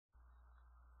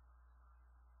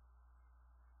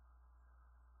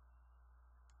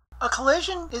A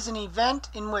collision is an event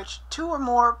in which two or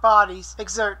more bodies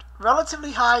exert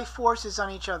relatively high forces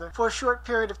on each other for a short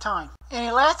period of time. An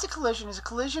elastic collision is a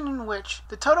collision in which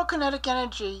the total kinetic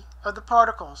energy of the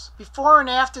particles before and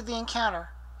after the encounter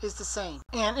is the same.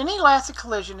 An inelastic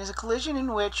collision is a collision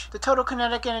in which the total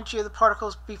kinetic energy of the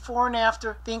particles before and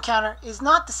after the encounter is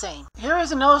not the same. Here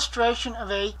is an illustration of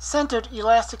a centered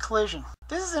elastic collision.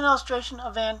 This is an illustration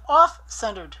of an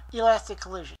off-centered elastic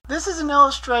collision. This is an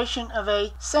illustration of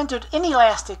a centered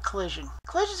inelastic collision.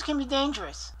 Collisions can be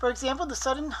dangerous. For example, the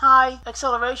sudden high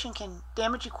acceleration can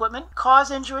damage equipment,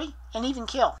 cause injury, and even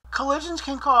kill. Collisions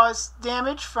can cause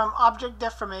damage from object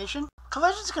deformation.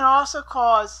 Collisions can also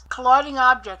cause colliding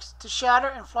objects to shatter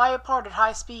and fly apart at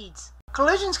high speeds.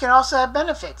 Collisions can also have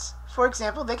benefits. For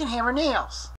example, they can hammer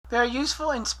nails. They are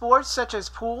useful in sports such as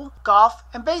pool, golf,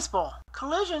 and baseball.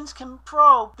 Collisions can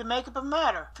probe the makeup of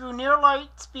matter through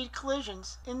near-light speed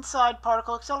collisions inside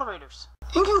particle accelerators.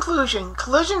 In conclusion,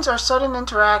 collisions are sudden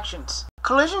interactions.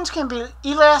 Collisions can be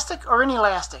elastic or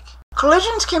inelastic.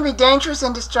 Collisions can be dangerous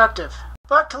and destructive,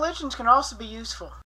 but collisions can also be useful.